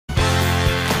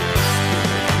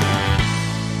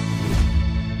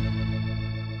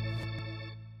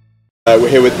We're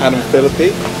here with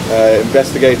Phillippy,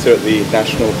 investigator at the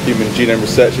National Human Genome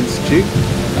Research Institute,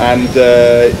 and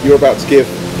you're about to give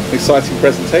an exciting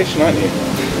presentation, aren't you?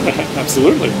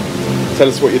 Absolutely. Tell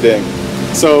us what you're doing.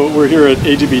 So we're here at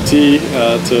AGBT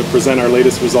to present our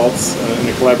latest results in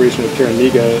a collaboration with Karen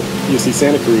Miga at UC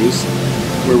Santa Cruz,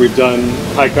 where we've done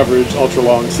high coverage, ultra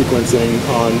long sequencing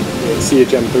on the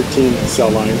CHM13 cell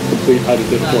line, complete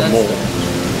hydrotype mole.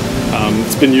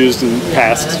 It's been used in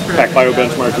past PacBio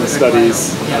benchmarking studies,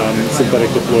 synthetic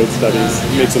diploid studies.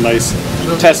 It makes a nice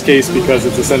test case because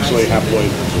it's essentially haploid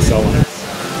cell line.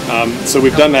 So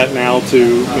we've done that now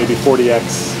to maybe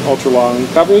 40x ultra long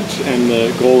coverage, and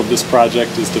the goal of this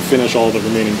project is to finish all the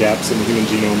remaining gaps in the human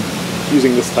genome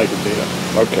using this type of data.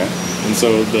 Okay. And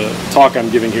so the talk I'm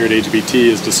giving here at AGBT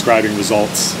is describing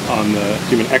results on the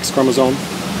human X chromosome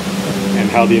and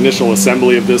how the initial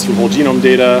assembly of this from whole genome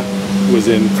data was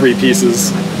in 3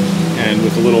 pieces, and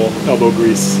with a little elbow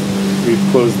grease we've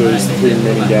closed those 3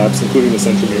 remaining gaps, including the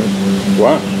centromere.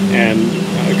 Wow. And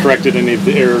corrected any of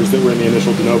the errors that were in the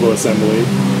initial de novo assembly,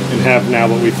 and have now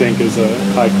what we think is a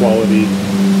high quality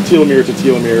telomere to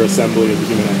telomere assembly of the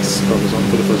human X chromosome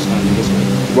for the first time in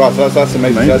history. Wow, so that's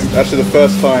amazing. That's actually the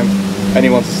first time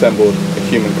anyone's assembled a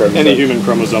human chromosome. Any human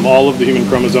chromosome. All of the human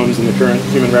chromosomes in the current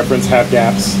human reference have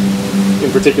gaps. In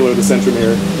particular, the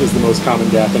centromere is the most common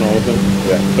gap in all of them.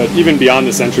 Yeah. But even beyond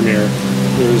the centromere,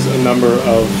 there's a number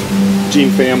of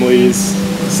gene families,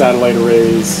 satellite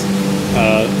arrays,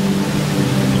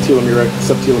 telomeric,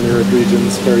 subtelomeric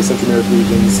regions, pericentromeric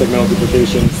regions, segmental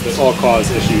duplications that all cause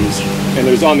issues. And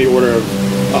there's on the order of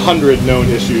 100 known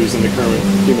issues in the current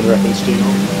human reference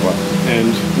genome. Wow.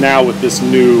 And now with this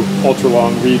new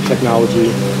ultra-long read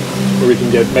technology, where we can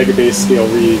get megabase scale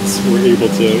reads, we're able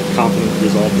to confidently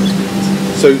resolve those reads.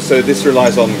 So this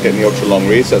relies on getting the ultra long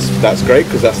reads. That's great,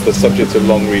 because that's the subject of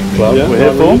Long Read Club. Yeah, we're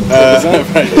here for.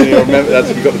 Right, you remember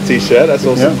that? You got the T-shirt. That's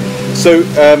awesome. Yeah. So,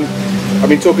 I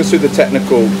mean, talk us through the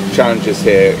technical challenges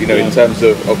here. You know, in terms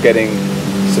of getting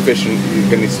sufficient, you're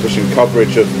going to need sufficient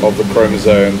coverage of the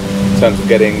chromosome. In terms of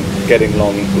getting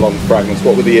long fragments,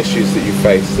 what were the issues that you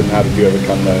faced, and how did you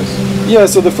overcome those? Yeah,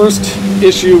 so the first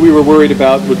issue we were worried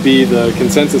about would be the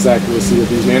consensus accuracy of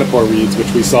these nanopore reads,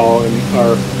 which we saw in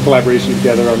our collaboration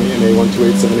together on the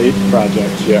NA12878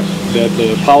 project. Yeah. That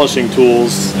the polishing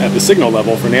tools at the signal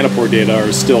level for nanopore data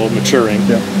are still maturing.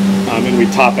 Yeah. And we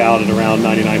top out at around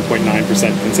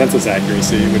 99.9% consensus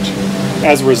accuracy, which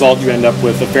as a result you end up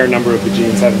with a fair number of the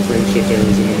genes having frame shift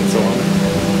errors in them and so on.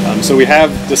 So we have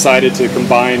decided to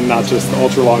combine not just the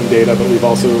ultra-long data, but we've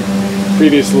also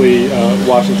previously,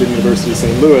 Washington University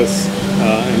St. Louis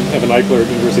and Evan Eichler at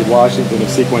University of Washington have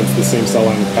sequenced the same cell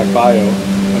line with PacBio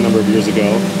a number of years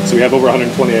ago. So we have over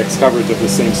 120x coverage of the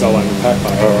same cell line with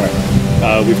PacBio. All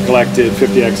right. We've collected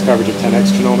 50x coverage of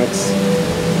 10x genomics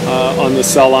on the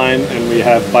cell line, and we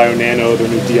have BioNano, their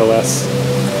new DLS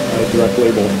direct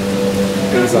label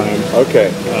enzyme,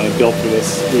 built for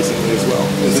this recently as well.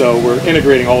 And so we're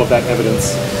integrating all of that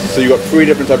evidence. So you've got 3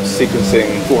 different types of sequencing,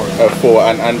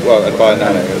 and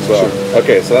BioNano as well. Sure.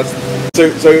 Okay, so that's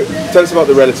so tell us about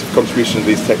the relative contribution of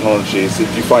these technologies. Do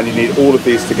you find you need all of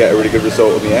these to get a really good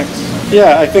result on the X?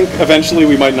 Yeah, I think eventually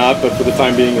we might not, but for the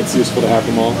time being it's useful to have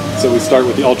them all. So we start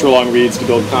with the ultra-long reads to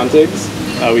build contigs.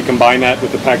 We combine that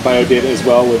with the PacBio data as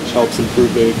well, which helps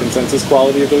improve the consensus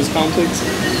quality of those contigs.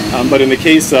 But in the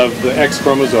case of the X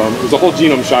chromosome, it was a whole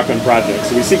genome shotgun project.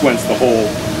 So we sequenced the whole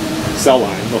cell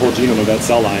line, the whole genome of that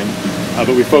cell line, but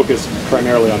we focused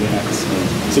primarily on the X.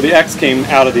 So the X came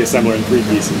out of the assembler in 3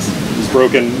 pieces. It was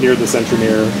broken near the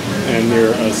centromere and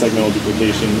near a segmental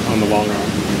duplication on the long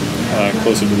arm,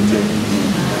 closer to the telomere.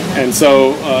 And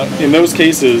so in those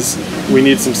cases, we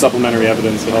need some supplementary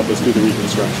evidence to help us do the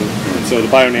reconstruction. And so the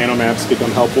BioNano maps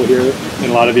become helpful here. In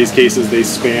a lot of these cases, they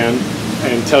span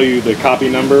and tell you the copy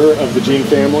number of the gene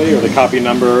family or the copy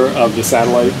number of the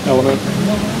satellite element.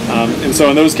 And so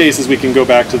in those cases, we can go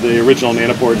back to the original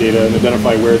nanopore data and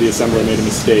identify where the assembler made a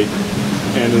mistake.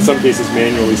 And in some cases,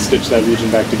 manually stitch that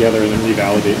region back together and then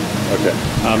revalidate. Okay.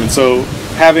 And so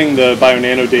having the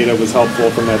BioNano data was helpful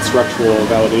from that structural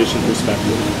validation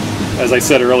perspective. As I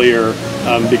said earlier,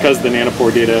 because the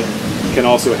nanopore data can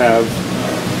also have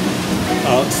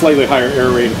a slightly higher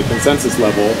error rate at the consensus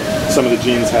level, some of the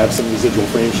genes have some residual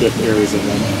frame shift errors in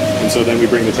them. And so then we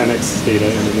bring the 10x data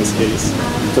in this case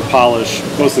to polish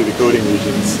mostly the coding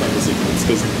regions of the sequence.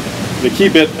 Because the key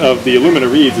bit of the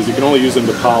Illumina reads is you can only use them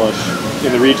to polish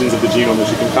in the regions of the genome that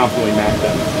you can confidently map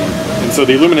them. And so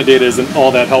the Illumina data isn't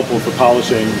all that helpful for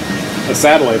polishing a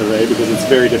satellite array because it's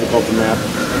very difficult to map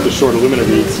the short Illumina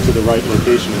reads to the right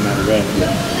location in that array.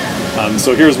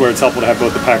 So here's where it's helpful to have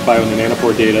both the PacBio and the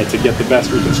nanopore data to get the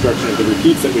best reconstruction of the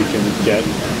repeats that we can get,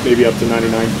 maybe up to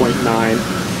 99.9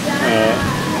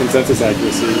 consensus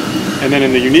accuracy. And then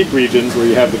in the unique regions where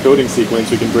you have the coding sequence,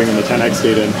 we can bring in the 10x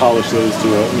data and polish those to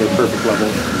a near perfect level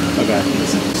of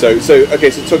accuracy. So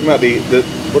talking about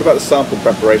what about the sample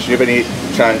preparation? Do you have any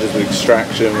challenges with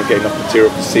extraction, with getting enough material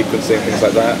for sequencing, things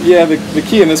like that? Yeah, the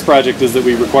key in this project is that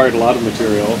we required a lot of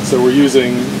material. So we're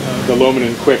using the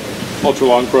Lominen Quick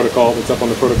ultra-long protocol that's up on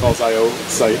the Protocols.io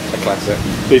site. A classic.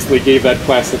 Basically gave that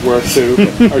classic work to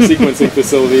our sequencing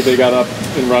facility. They got up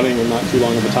and running in not too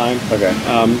long of a time. Okay.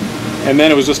 And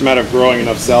then it was just a matter of growing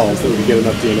enough cells that we could get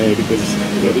enough DNA, because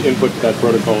the input to that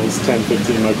protocol is 10,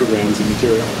 15 micrograms of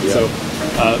material. Yeah. So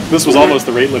this was almost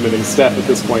the rate-limiting step at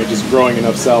this point, just growing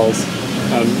enough cells.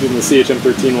 And the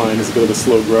CHM13 line is a bit of a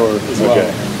slow grower as well.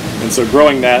 Okay. And so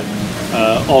growing that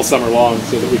all summer long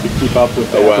so that we could keep up with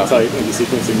the appetite of the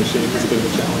sequencing machine was a bit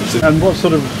of a challenge. And what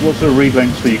sort of read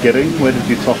lengths were you getting? Where did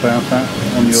you top out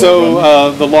at on your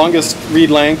So the longest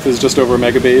read length is just over a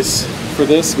megabase for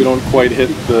this. We don't quite hit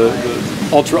the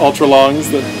ultra longs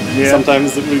that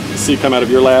sometimes that we see come out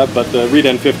of your lab, but the read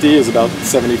N50 is about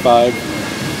 75,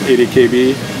 80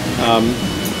 kb.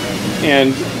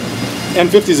 And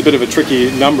N50 is a bit of a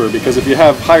tricky number, because if you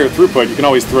have higher throughput, you can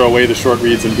always throw away the short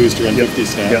reads and boost your N50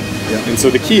 stack. And so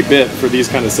the key bit for these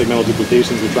kind of segmental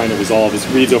duplications we're trying to resolve is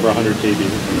reads over 100 kb.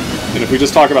 And if we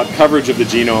just talk about coverage of the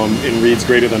genome in reads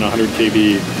greater than 100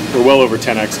 kb, we're well over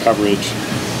 10x coverage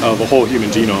of a whole human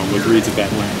genome with reads at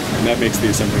that length, and that makes the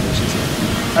assembly much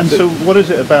easier. And so what is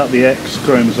it about the X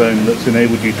chromosome that's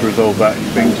enabled you to resolve that?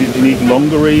 Did you need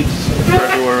longer reads for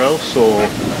everywhere else, or?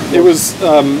 It was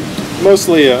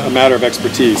mostly a matter of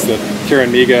expertise. That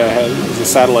Karen Miga is a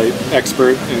satellite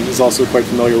expert and is also quite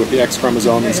familiar with the X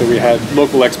chromosome, and so we had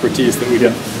local expertise that we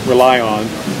could rely on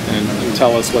and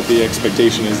tell us what the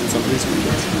expectation is in some of these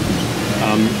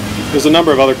regions. There's a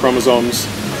number of other chromosomes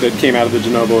that came out of the de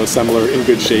novo assembler in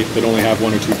good shape that only have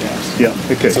one or two gaps. Yeah,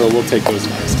 okay. So we'll take those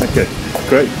next. Okay,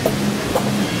 great.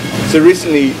 So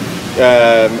recently,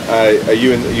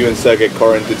 you and Sergey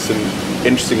Koren did some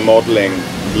interesting modeling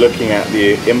looking at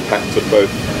the impact of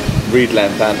both read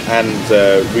length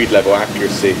and read level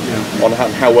accuracy on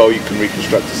how well you can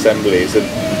reconstruct assemblies,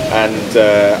 and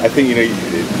I think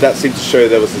that seemed to show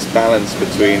there was this balance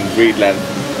between read length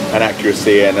and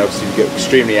accuracy, and obviously you get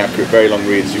extremely accurate, very long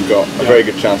reads, you've got a very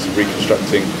good chance of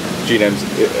reconstructing genomes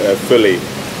fully.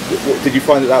 Did you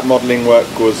find that modelling work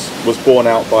was borne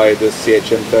out by the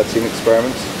CHM13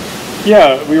 experiments?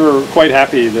 Yeah, we were quite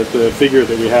happy that the figure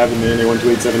that we have in the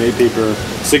NA12878 paper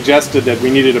suggested that we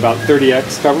needed about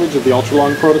 30x coverage of the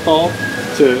ultra-long protocol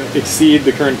to exceed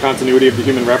the current continuity of the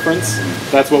human reference.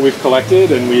 That's what we've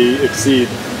collected, and we exceed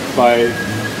by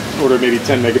order maybe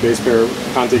 10 megabase per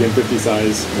contig N50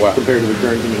 size compared to the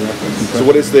current human reference. So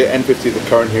what is the N50 of the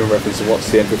current human reference, and what's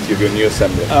the N50 of your new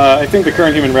assembly? I think the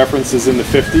current human reference is in the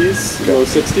 50s, low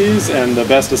 60s, and the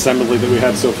best assembly that we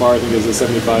have so far I think is a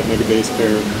 75 megabase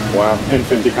per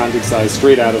N50 contig size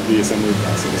straight out of the assembly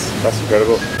process. That's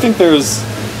incredible. I think there's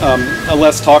a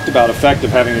less talked about effect of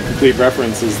having a complete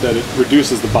reference is that it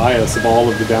reduces the bias of all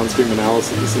of the downstream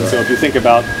analyses. And so if you think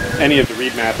about any of the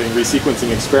read mapping,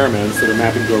 resequencing experiments that are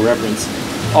mapping to a reference,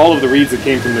 all of the reads that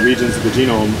came from the regions of the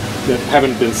genome that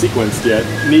haven't been sequenced yet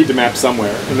need to map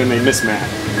somewhere, and then they mismap.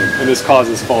 And this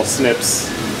causes false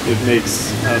SNPs. It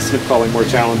makes SNP calling more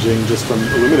challenging just from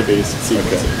Illumina-based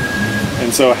sequencing.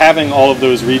 And so having all of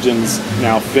those regions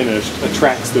now finished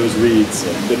attracts those reads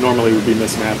that normally would be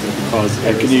mismapped and cause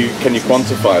errors. And can you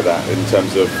quantify that in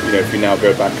terms of, if you now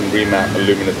go back and remap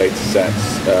Illumina data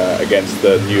sets against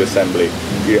the new assembly,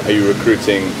 are you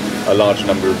recruiting a large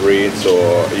number of reads, or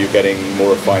are you getting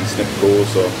more refined SNP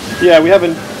calls? Or? Yeah, we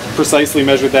haven't precisely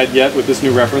measured that yet with this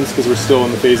new reference because we're still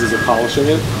in the phases of polishing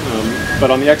it. But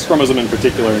on the X chromosome in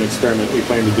particular, an experiment we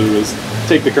plan to do is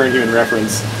take the current human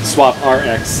reference, swap our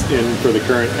X in for the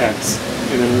current X,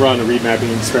 and then run a read mapping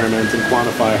experiment and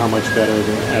quantify how much better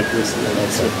the accuracy of that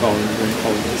SNP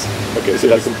calling is. Okay, so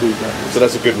that's complete reference. So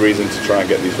that's a good reason to try and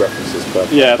get these references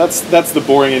perfect. Yeah, that's the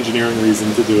boring engineering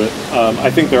reason to do it.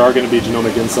 I think there are going to be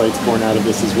genomic insights born out of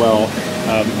this as well.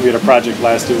 We had a project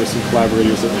last year with some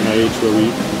collaborators at NIH where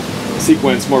we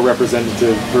sequence more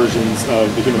representative versions of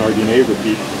the human rDNA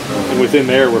repeat, and within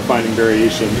there we're finding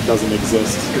variation that doesn't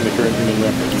exist in the current human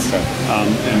reference,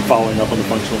 and following up on the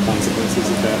functional consequences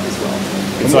of that as well.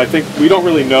 And so I think we don't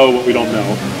really know what we don't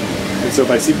know, and so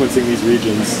by sequencing these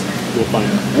regions we'll find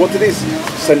out. What do these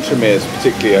centromeres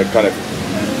particularly are kind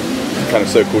of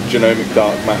so-called genomic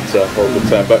dark matter, horrible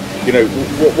term, but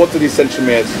what do these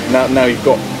centromeres, now you've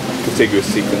got contiguous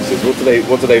sequences,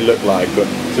 what do they look like?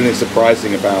 something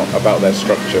surprising about their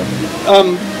structure?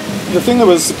 The thing that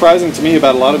was surprising to me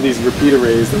about a lot of these repeat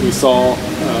arrays that we saw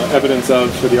evidence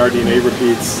of for the rDNA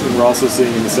repeats, and we're also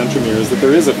seeing in the centromere, is that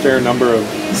there is a fair number of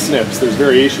SNPs. There's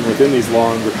variation within these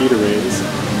long repeat arrays,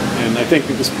 and I think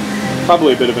it's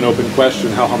probably a bit of an open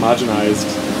question how homogenized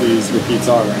these repeats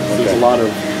are. There's a lot of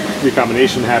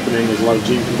recombination happening, there's a lot of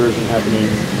gene conversion happening.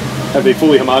 Have they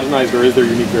fully homogenized, or is there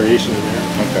unique variation in there?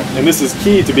 Okay. And this is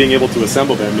key to being able to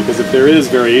assemble them, because if there is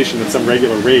variation at some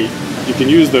regular rate, you can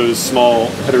use those small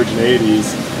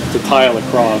heterogeneities to tile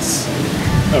across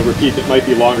a repeat that might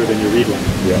be longer than your read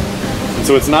length. Yeah. And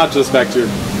so it's not just back to your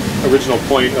original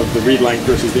point of the read length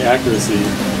versus the accuracy.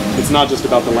 It's not just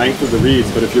about the length of the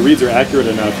reads, but if your reads are accurate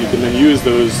enough, you can then use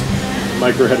those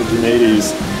micro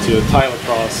heterogeneities to tile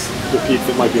across repeats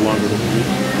that might be longer than the read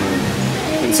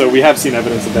length. And so we have seen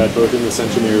evidence of that both in the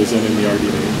centromeres and in the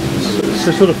rDNA.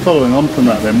 So sort of following on from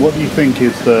that then, what do you think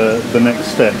is the next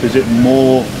step? Is it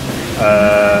more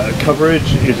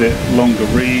coverage? Is it longer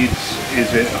reads?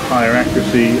 Is it higher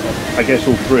accuracy? I guess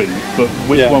all three, but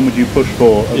which one would you push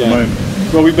for at the moment?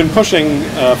 Well, we've been pushing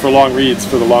for long reads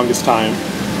for the longest time.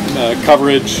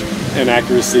 Coverage and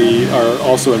accuracy are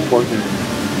also important.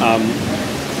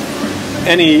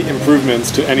 Any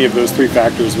improvements to any of those three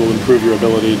factors will improve your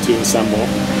ability to assemble.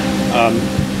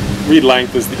 Read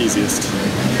length is the easiest.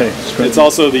 Okay, it's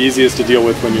also the easiest to deal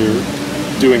with when you're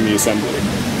doing the assembly.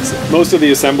 Most of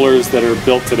the assemblers that are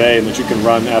built today and that you can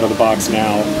run out of the box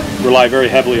now rely very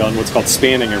heavily on what's called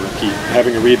spanning a repeat,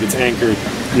 having a read that's anchored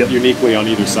uniquely on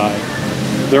either side.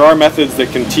 There are methods that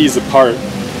can tease apart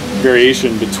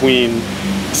variation between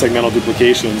segmental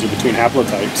duplications or between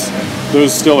haplotypes.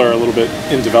 Those still are a little bit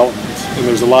in development, and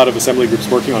there's a lot of assembly groups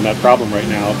working on that problem right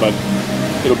now, but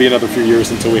it'll be another few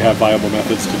years until we have viable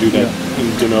methods to do that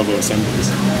in de novo assemblies,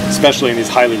 especially in these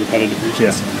highly repetitive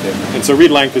regions. And so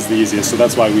read length is the easiest, so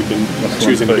that's why we've been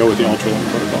choosing to go with the ultra-long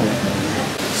protocol.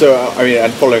 So, I mean,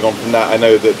 and following on from that, I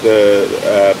know that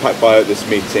the PacBio at this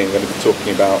meeting are going to be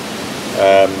talking about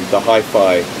the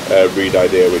hi-fi read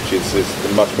idea, which is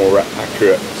the much more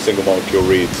accurate single molecule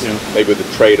reads, maybe with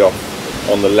a trade-off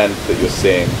on the length that you're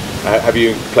seeing. Have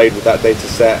you played with that data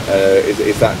set?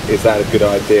 Is that a good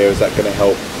idea? Is that going to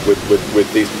help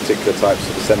with these particular types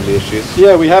of assembly issues?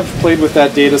 Yeah, we have played with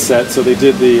that data set. So they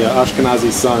did the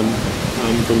Ashkenazi Sun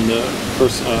from the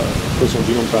Personal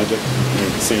Genome Project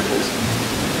samples.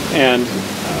 And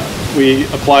we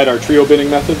applied our trio binning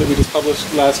method that we just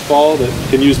published last fall that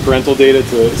can use parental data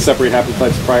to separate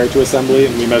haplotypes prior to assembly,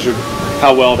 and we measured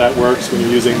how well that works when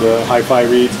you're using the hi-fi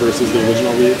reads versus the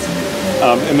original reads.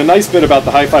 And the nice bit about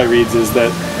the hi-fi reads is that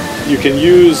you can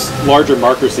use larger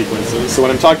marker sequences. So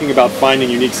when I'm talking about finding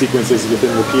unique sequences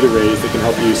within repeat arrays that can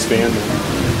help you span them,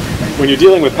 when you're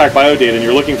dealing with PacBio data and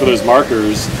you're looking for those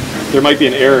markers, there might be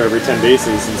an error every 10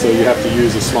 bases, and so you have to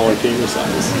use a smaller Tamer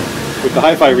size. With the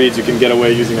hi-fi reads, you can get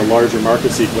away using a larger marker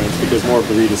sequence because more of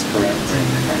the read is correct.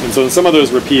 And so in some of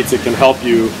those repeats, it can help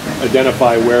you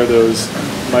identify where those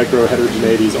micro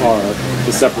heterogeneities are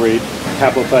to separate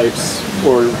haplotypes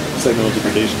or segmental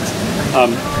duplications.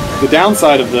 The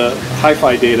downside of the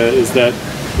hi-fi data is that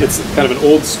it's kind of an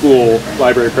old school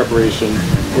library preparation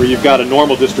where you've got a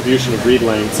normal distribution of read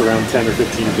lengths around 10 or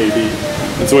 15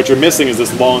 kb. And so what you're missing is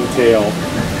this long tail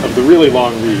of the really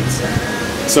long reads.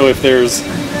 So if there's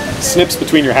SNPs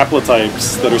between your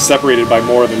haplotypes that are separated by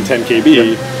more than 10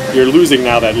 kb, you're losing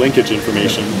now that linkage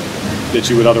information that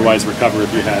you would otherwise recover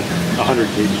if you had 100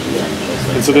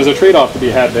 kb. And so there's a trade-off to be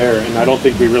had there, and I don't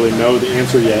think we really know the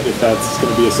answer yet if that's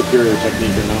going to be a superior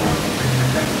technique or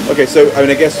not. Okay, so I mean,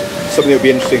 I guess something that would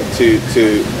be interesting to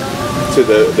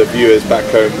the viewers back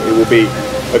home, it will be,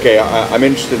 okay, I'm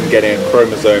interested in getting a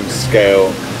chromosome scale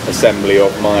assembly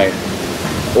of my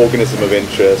organism of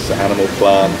interest, animal,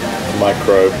 plant,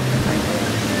 microbe.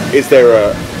 Is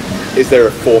there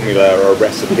a formula or a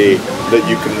recipe that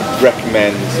you can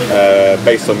recommend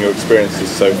based on your experiences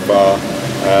so far?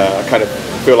 I kind of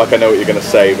feel like I know what you're going to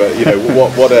say, but you know,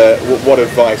 what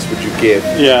advice would you give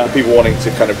to people wanting to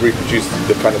kind of reproduce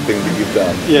the kind of thing that you've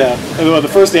done? Yeah, and well, the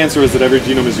first answer is that every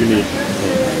genome is unique,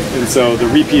 and so the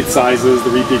repeat sizes,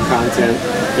 the repeat content,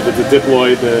 if it's a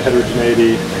diploid, the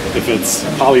heterogeneity, if it's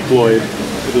polyploid,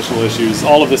 additional issues,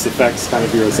 all of this affects kind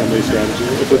of your assembly strategy.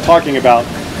 If we're talking about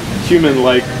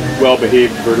human-like,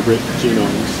 well-behaved vertebrate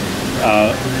genomes,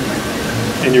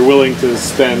 and you're willing to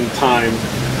spend time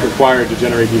required to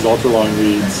generate these ultra-long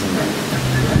reads,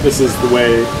 this is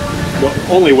the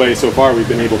only way so far we've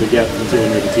been able to get from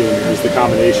telomere to telomere is the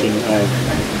combination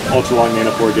of ultra-long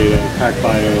nanopore data,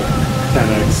 PacBio,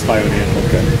 10x, BioNano.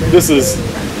 Okay. This is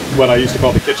what I used to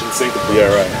call the kitchen sink approach,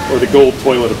 Yeah, right. or the gold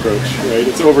toilet approach. Right?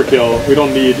 It's overkill. We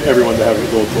don't need everyone to have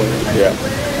a gold toilet. Yeah.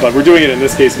 But we're doing it in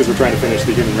this case because we're trying to finish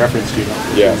the human reference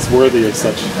genome. Yeah. It's worthy of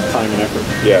such time and effort.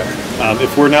 Yeah.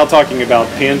 If we're now talking about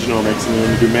pangenomics and we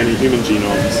want to do many human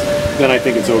genomes, then I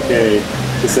think it's okay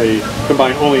to say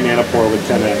combine only nanopore with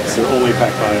 10x or only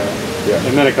PacBio. Yeah.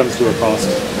 And then it comes to a cost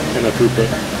and a throughput.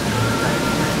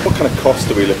 What kind of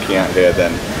cost are we looking at here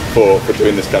then for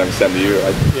doing this kind of assembly?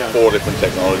 Yeah. 4 different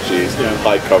technologies, Yeah.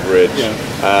 high coverage.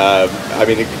 Yeah. I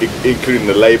mean, including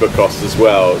the labor costs as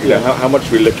well. You know, Yeah. how much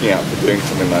are we looking at for doing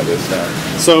something like this now?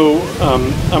 So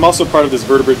I'm also part of this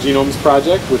vertebrate genomes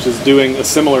project, which is doing a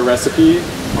similar recipe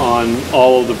on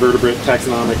all of the vertebrate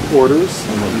taxonomic orders.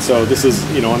 And so this is,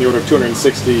 on the order of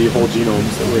 260 whole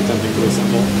genomes that we're attempting to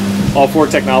assemble. All 4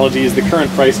 technologies. The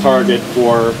current price target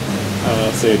for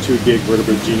say a 2 gig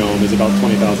vertebrate genome is about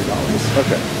 $20,000.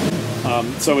 Okay.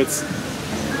 So it's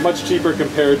much cheaper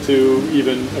compared to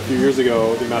even a few years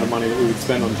ago, the amount of money that we would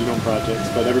spend on genome projects,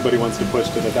 but everybody wants to push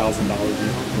to the $1,000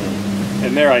 genome.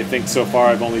 And there I think so far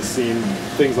I've only seen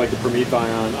things like the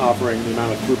PromethION offering the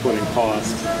amount of throughput and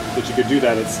cost that you could do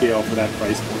that at scale for that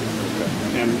price point.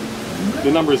 Okay. And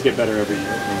the numbers get better every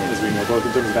year, as we know, both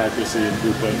in terms of accuracy and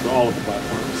throughput for all of the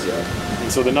platforms. Yeah.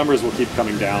 And so the numbers will keep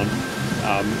coming down.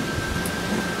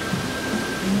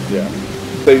 Yeah.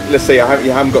 So let's say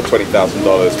you haven't got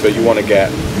 $20,000, but you want to get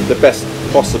the best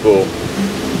possible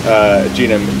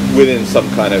genome within some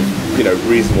kind of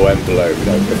reasonable envelope,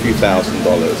 a few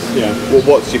 $1,000s. Yeah. Well,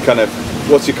 what's your kind of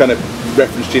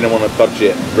reference genome on a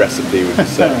budget recipe? Would you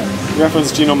say?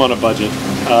 Reference genome on a budget.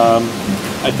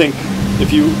 I think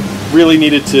if you really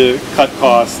needed to cut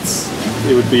costs,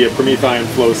 it would be a PromethION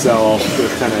flow cell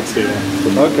with 10x data.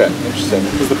 Okay, interesting.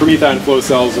 Because the PromethION flow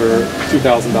cells are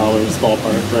 $2,000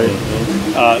 ballpark, right?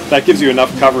 Mm-hmm. That gives you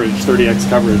enough coverage, 30x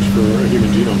coverage for a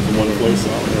human genome from one flow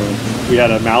cell. We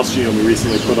had a mouse genome we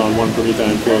recently put on one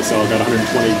PromethION flow cell, got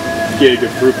 120 gig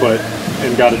of throughput,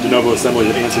 and got a de novo assembly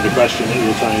that answered the question that we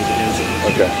were trying to answer.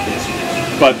 Okay.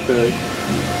 But the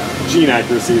gene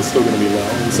accuracy is still going to be low,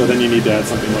 and so then you need to add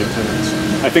something like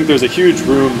 10x. I think there's a huge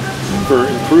room for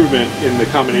improvement in the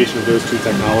combination of those 2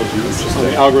 technologies on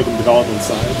the algorithm development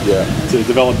side. Yeah. To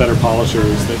develop better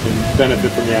polishers that can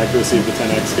benefit from the accuracy of the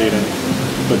 10x data,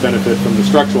 but benefit from the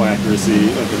structural accuracy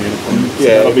of the nanopore. So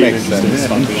yeah, that'll be an makes interesting sense.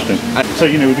 spot to watch. So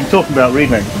we've been talking about read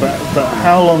length, but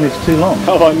how long is too long?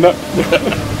 How long? No.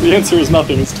 The answer is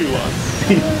nothing. It's too long.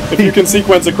 If you can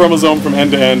sequence a chromosome from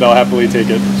end to end, I'll happily take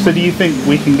it. So do you think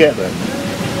we can get there?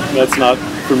 That's not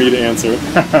for me to answer.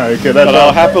 Okay, but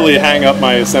I'll happily hang up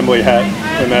my assembly hat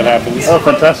when that happens. Oh,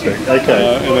 fantastic.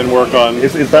 Okay. And then work on...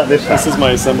 Is that this hat? This is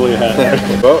my assembly hat.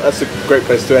 Well, that's a great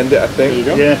place to end it, I think. There you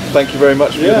go. Yeah. Thank you very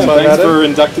much for your time, thanks Adam. for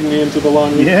inducting me into the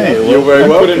long week. Yeah, you're very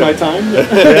welcome. Put in my time.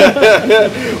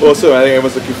 Awesome. I think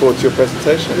everyone's looking forward to your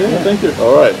presentation. Yeah, thank you.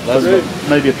 All right. That's great.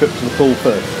 Maybe a trip to the pool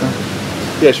first. Huh?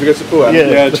 Yeah, should we go to the pool, Adam?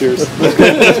 Yeah, cheers. Let's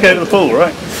go to the pool,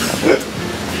 right?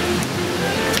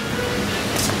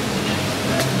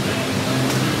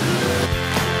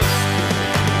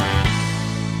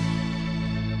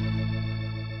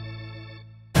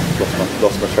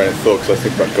 Lost my train of thought because I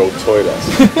think about gold toilets.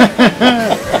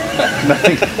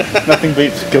 Nothing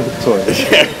beats gold toilets.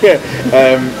 Yeah.